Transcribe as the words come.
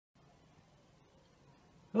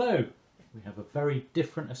Hello, we have a very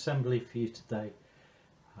different assembly for you today.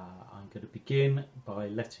 I'm going to begin by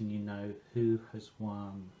letting you know who has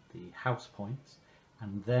won the house points,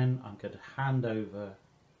 and then I'm going to hand over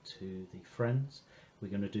to the friends. We're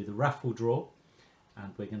going to do the raffle draw,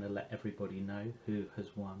 and we're going to let everybody know who has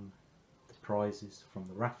won the prizes from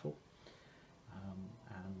the raffle.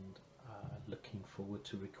 Looking forward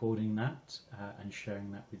to recording that and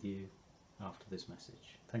sharing that with you after this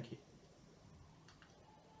message. Thank you.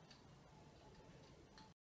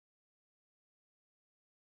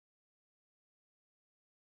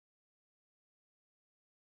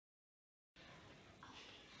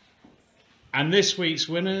 And this week's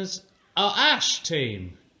winners are Ash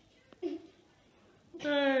team.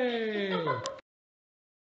 Hey!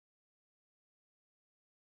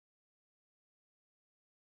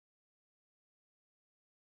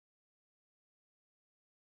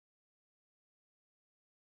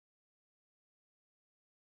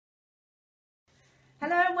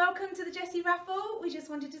 Hello and welcome to the Jessie Raffle. We just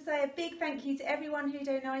wanted to say a big thank you to everyone who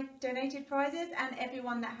donated prizes and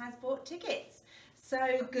everyone that has bought tickets.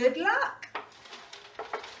 So good luck!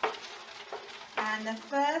 And the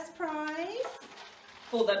first prize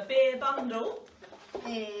for the beer bundle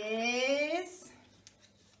is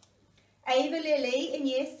Ava Lily in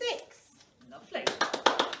Year 6. Lovely.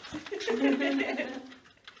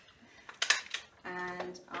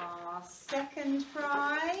 And our second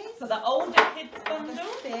prize for the older kids bundle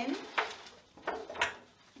spin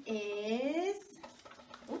is,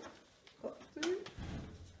 we'll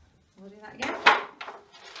do that again.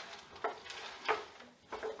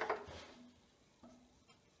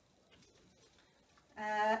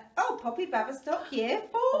 Poppy Baverstock Year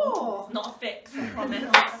 4. Not a fix, I promise.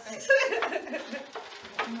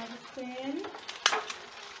 Another spin.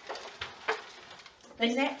 The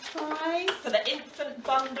next prize for the infant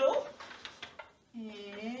bundle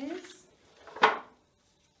is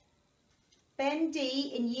Ben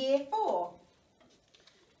D in Year 4.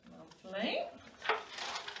 Lovely.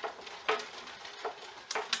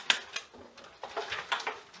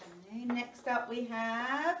 Okay, next up we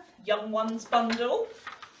have Young Ones bundle.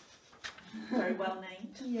 Very well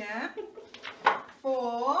named. Yeah.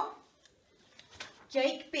 For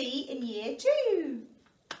Jake B in Year 2.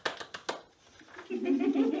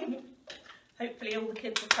 Hopefully all the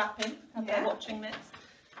kids are clapping as Yeah. they're watching this.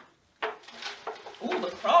 Oh,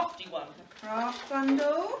 the crafty one. The craft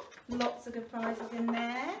bundle. Lots of good prizes in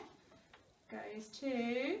there. Goes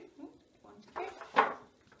to one to pick.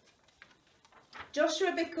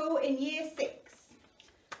 Joshua Bickle in Year 6.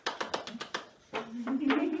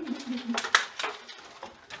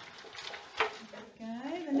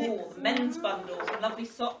 Oh, the men's bundles. Some lovely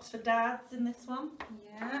socks for dads in this one.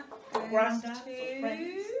 Yeah. Or granddads or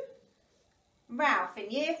friends. Ralph in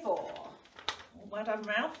Year 4. Oh, well done,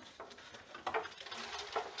 Ralph.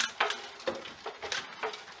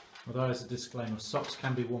 Although, as a disclaimer, socks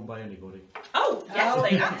can be worn by anybody. Oh, yes, Oh,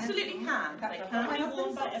 they yeah. absolutely can. They can be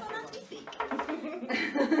worn by everyone.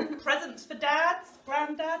 everyone. Presents for dads,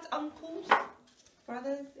 granddads, uncles.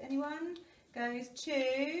 Brothers, anyone? Goes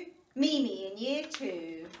to Mimi in Year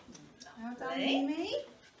 2. Well done, Mimi.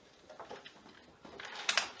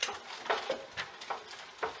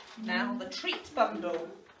 Now the treat bundle.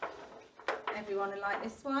 Everyone will like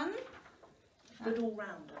this one. Good all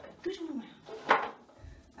rounder. Good all round.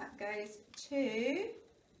 That goes to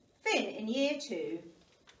Finn in Year 2.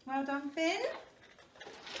 Well done, Finn.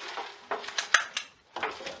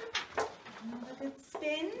 Another good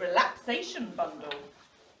spin. Relaxation bundle.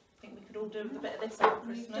 I think we could all do with a bit of this over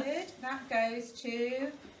Very Christmas. good. That goes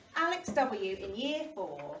to Alex W in Year 4.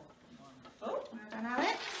 Wonderful. Well done,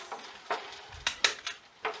 Alex.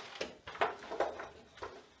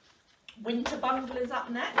 Winter bundle is up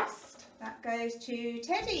next. That goes to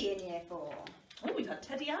Teddy in Year 4. Oh, we've had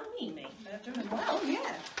Teddy and Mimi. They're doing well. Oh,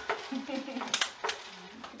 yeah. Give it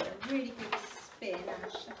a really good spin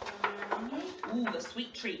and shuffle around. Ooh, the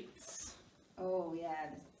sweet treats. Oh, yeah,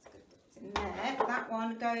 this is good. It's in there. That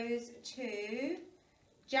one goes to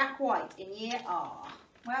Jack White in Year R.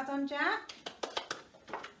 Well done, Jack.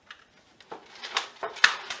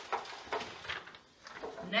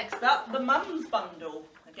 Next up, the mums bundle.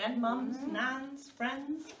 Again, mums, nans,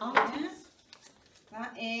 friends, aunties.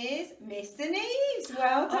 That is Mr. Neves.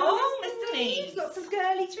 Well done, Oh, Mr. Neves. Lots of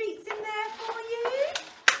girly treats in there for you.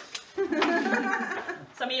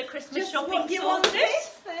 Some of your Christmas Just shopping what you sorted. wanted.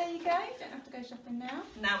 There you go. Don't have to go shopping now.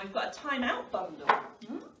 Now we've got a time-out bundle.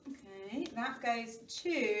 Okay, that goes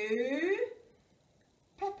to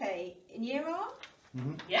Pepe in Year R.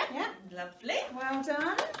 Yeah, Yeah. lovely. Well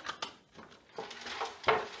done.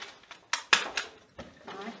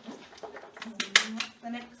 Right. What's the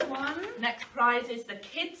next Next prize is the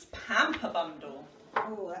Kids Pamper Bundle.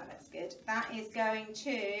 Oh, that looks good. That is going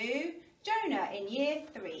to Jonah in year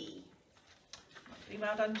 3.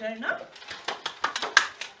 Well done, Jonah.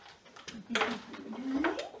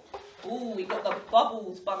 Oh, we got the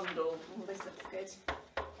Bubbles Bundle. Oh, this looks good.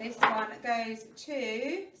 This one goes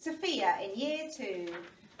to Sophia in year 2.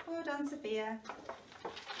 Well done, Sophia.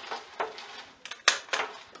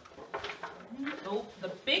 Oh, the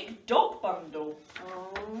Big Dog Bundle.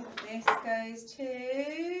 Oh, this goes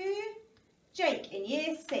to Jake in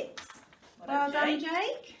year 6. Well done,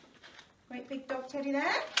 Jake. Great big dog teddy there.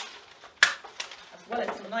 As well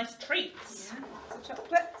as some nice treats. Yeah, lots of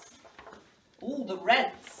chocolates. Oh, the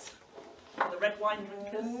Reds. The red wine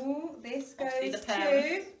drinkers. Oh, this Obviously goes the to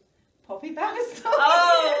parents. Poppy Babstock.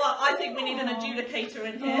 Oh, I think we need an adjudicator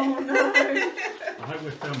in here. Oh no. I hope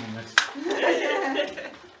we're filming this.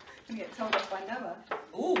 You get told off by Noah.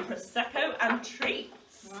 Oh, Prosecco and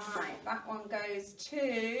treats. Right, that one goes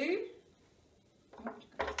to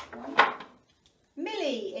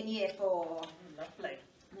Millie in year 4. Lovely.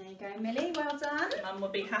 There you go, Millie. Well done. Mum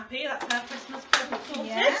would be happy. That's her Christmas present sorted.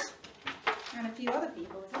 Yeah. And a few other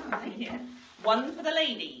people as well, I think. Yeah. One for the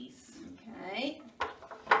ladies. Okay.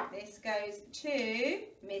 This goes to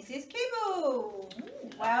Mrs. Kibble. Ooh,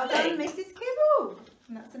 Well lovely. done, Mrs. Kibble.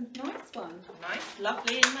 And that's a nice one. Nice,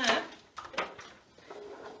 lovely in there.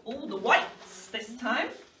 All the whites this time.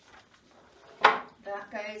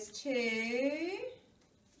 That goes to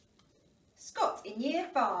Scott in year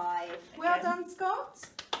 5. Well Again. done, Scott.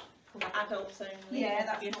 For the adults only. Yeah,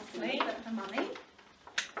 that's not for me, obviously. but for mummy.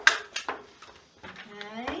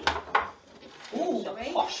 Okay. Ooh, the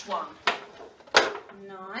Sorry. posh one.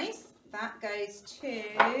 Nice. That goes to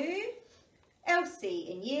Elsie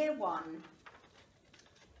in year 1.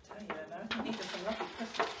 Tell you though, I think these are some lovely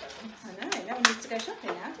Christmas presents. I know, no one needs to go shopping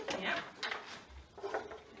now, does it? Yeah.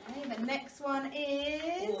 Okay, the next one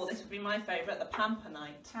is Oh, this would be my favourite, the Pamper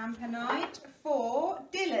Night. Tampa Night for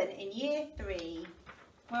Dylan in year 3.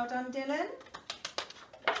 Well done, Dylan.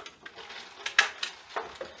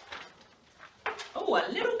 Oh,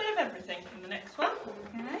 a little bit of everything in the next one.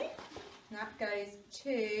 Okay. That goes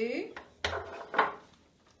to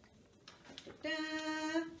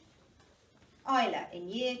Isla in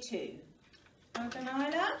year 2. Well done,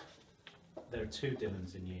 Isla. There are 2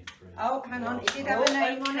 Dylans in year 3. Oh, hang on, it did Oh, have a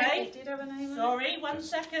name on it. okay. It did have a name on it. Sorry, 1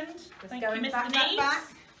 second. Thank you, Going Mr. back, Neves.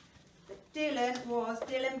 back. But Dylan was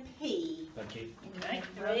Dylan P. Thank you. In Okay, year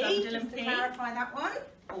well 3. done, Dylan Just to P. clarify that one.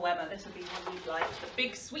 Oh, Emma, this would be one you'd like. The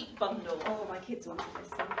Big Sweet Bundle. Oh, my kids wanted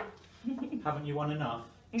this one. Haven't you won enough?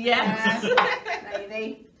 Yes.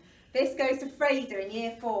 Maybe. This goes to Fraser in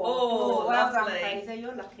year 4. Oh, well lovely. done, Fraser.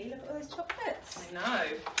 You're lucky. Look at all those chocolates. I know.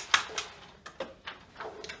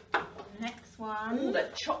 Next one. Oh, the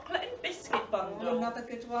chocolate and biscuit Oh, bundle. another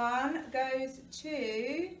good one goes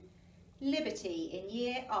to Liberty in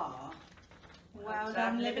year R. Well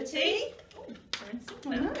done, Liberty. Oh, they're in I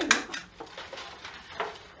sequence. know.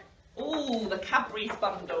 Oh, the Cadbury's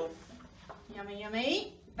bundle. Yummy,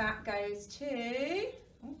 yummy. That goes to.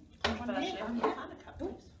 One Controversially, here, I'm one not a here. fan of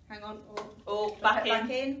Cadbury's. Hang on. Oh, Oh, put back it back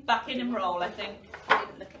in. Back in and roll, I think. I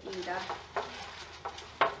didn't look at either.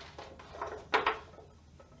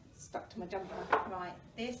 Stuck to my jumper. Right.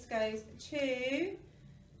 This goes to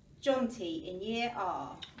Jonty in year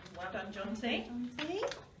R. Well done, John T. Jonty.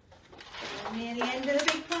 We're near the end of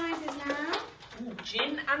the big prizes now. Ooh,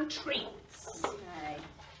 gin and treats. Okay.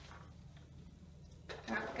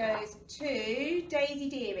 That goes to Daisy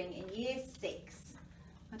Deering in year 6.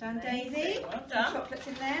 Well done, Daisy. Well Some done. chocolates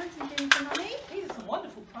in there and some things for mummy. These are some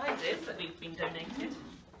wonderful prizes that we've been donated.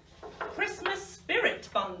 Christmas Spirit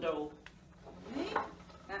Bundle. Okay.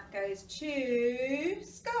 That goes to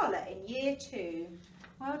Scarlett in year 2.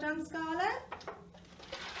 Well done, Scarlett.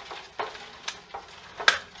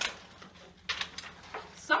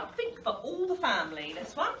 Something for all the family,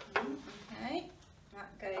 this one. Okay.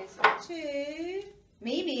 That goes to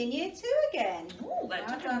Mimi in year 2 again. Oh, they're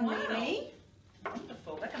Well doing done, well. Mimi.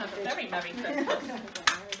 Wonderful. They're going to have a very Merry Christmas.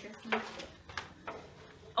 Merry Christmas.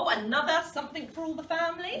 Oh, another something for all the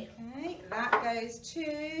family. Okay, that goes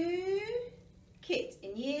to Kit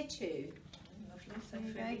in year 2. Lovely, so There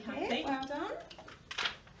you very go, happy. Kit. Well done.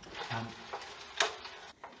 Um,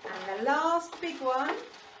 And the last big one,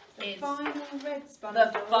 the Is final Reds bundle.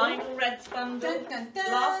 The final Reds Bundle. Dun, dun,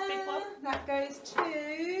 dun. Last big one. That goes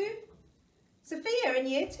to Sophia in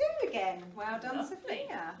year 2 again. Well done, Lovely.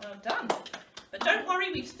 Sophia. Well done. But don't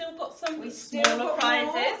worry, we've still got some We still smaller got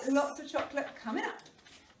prizes. more, lots of chocolate coming up.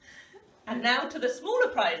 And now to the smaller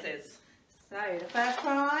prizes. So the first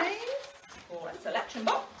prize For a selection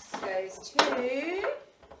box. goes to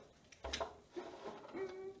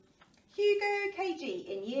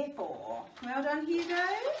 4. Well done, Hugo.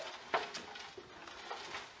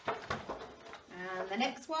 And the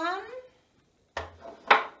next one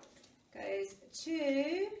goes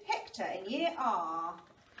to Hector in year R.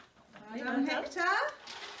 Well done, Hector.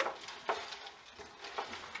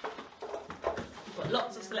 We've got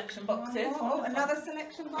lots of selection boxes. Oh, another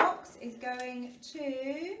selection box is going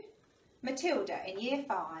to Matilda in year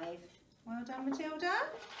 5. Well done, Matilda.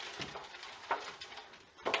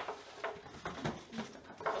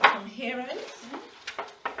 Got some heroes.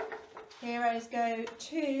 Heroes go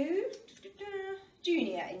to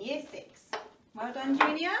Junior in year 6. Well done,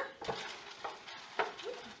 Junior.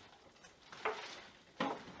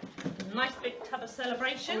 Nice big tub of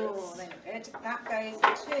celebrations. Oh, they look good. That goes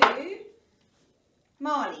to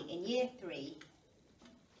Marley in year 3.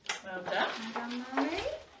 Well done. Well done, Marley.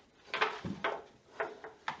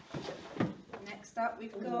 Next up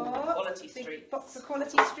we've got Quality a big Street. box of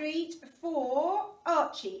Quality Street for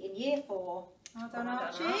Archie in year 4. Well done,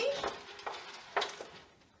 Archie.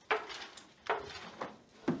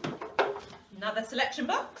 Another selection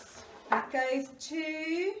box. That goes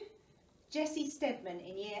to Jessie Stedman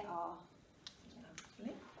in year R.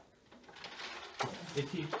 Lovely.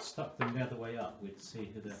 If you stuck them the other way up, we'd see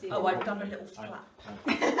who they're. Oh, I've done a little flap.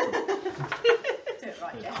 Do it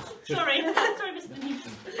right, Jess. Sorry, sorry, Mr.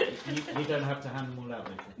 Newton. You don't have to hand them all out,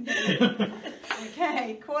 Rachel.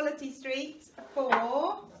 Okay, Quality Street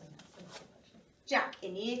for Jack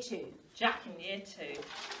in year 2. Jack in year 2.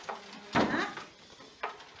 Jack.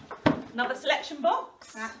 Another selection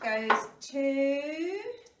box. That goes to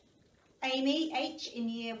Amy H in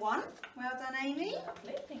year 1. Well done, Amy.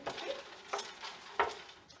 Lovely, thank you.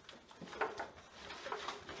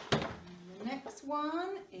 The next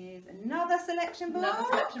one is another selection box. Another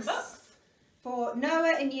selection box. For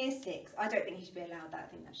Noah in year 6. I don't think he should be allowed that.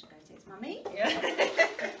 I think that should go to his mummy. Yeah.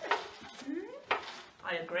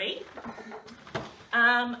 I agree.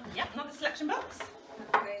 Yeah, another selection box.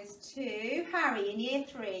 That goes to Harry in year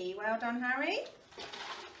 3. Well done, Harry.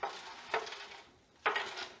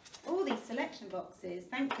 All these selection boxes.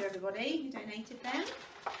 Thank you, everybody who donated them.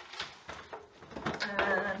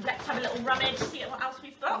 And let's have a little rummage, see what else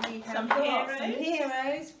we've got. We have Some got heroes. some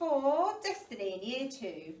heroes for Destiny in year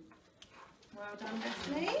 2. Well done,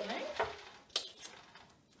 Destiny.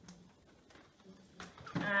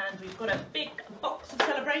 And we've got a big box of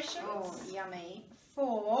celebrations. Oh, yummy.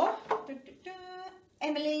 For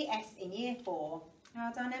Emily S in year 4.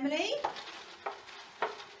 Well done, Emily.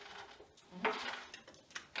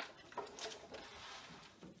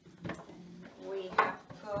 We have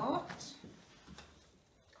got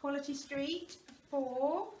Quality Street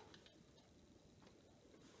for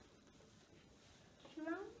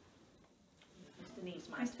Mr. Neves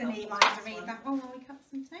might Mr. help Lee us might with to this read one. that one while we cut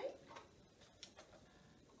some tape.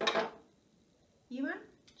 Ewan?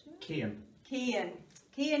 Kian. Kian.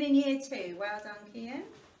 Kian in year 2. Well done, Kian.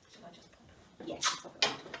 Shall I just pop it? Yes, pop it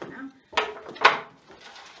on top now.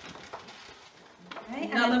 Okay,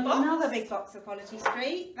 and Another then box. another big box of Quality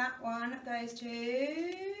Street. That one goes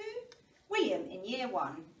to William in year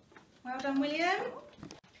 1. Well done, William.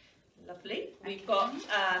 Lovely. We've got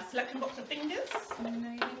a selection box of fingers. And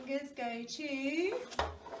no fingers go to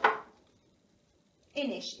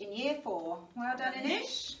Inish in year 4. Well done,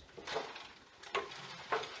 Inish.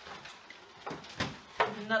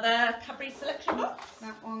 Another Cadbury selection box.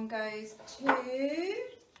 That one goes to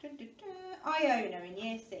Iona in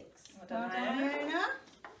year 6. Well done, Iona.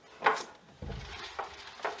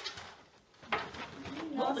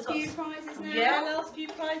 What have Last we few got? prizes now. Yeah, last few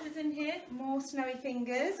prizes in here. More snowy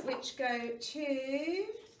fingers, which go to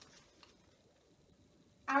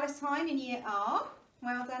Alice Hine in year R.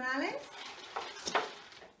 Well done, Alice.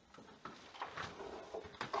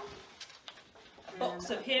 Box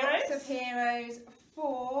And of heroes. Box of heroes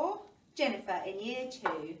for Jennifer in year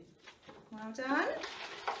 2. Well done.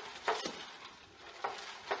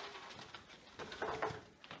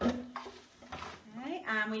 Okay,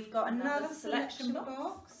 and we've got another selection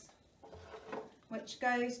box, which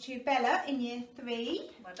goes to Bella in year 3.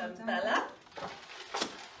 Well done, Bella.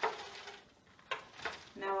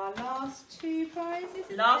 Now our last 2 prizes.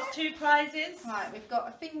 is Last it? 2 prizes. Right, we've got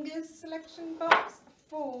a fingers selection box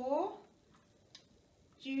for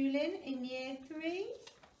Julin in year 3.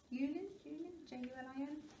 Julin,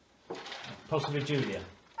 Julin, Possibly Julia.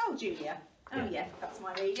 Oh, Julia. Oh Yeah. yeah, that's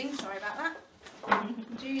my reading. Sorry about that.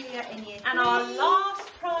 Julia in year 3. And our last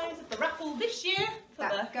prize of the raffle this year for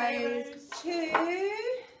that the goes heroes. to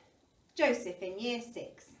Joseph in year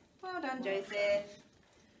 6. Well done, Joseph.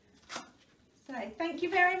 So thank you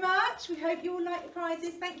very much. We hope you all like the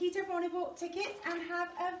prizes. Thank you to everyone who bought tickets, and have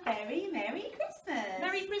a very Merry Christmas.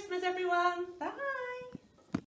 Merry Christmas, everyone. Bye.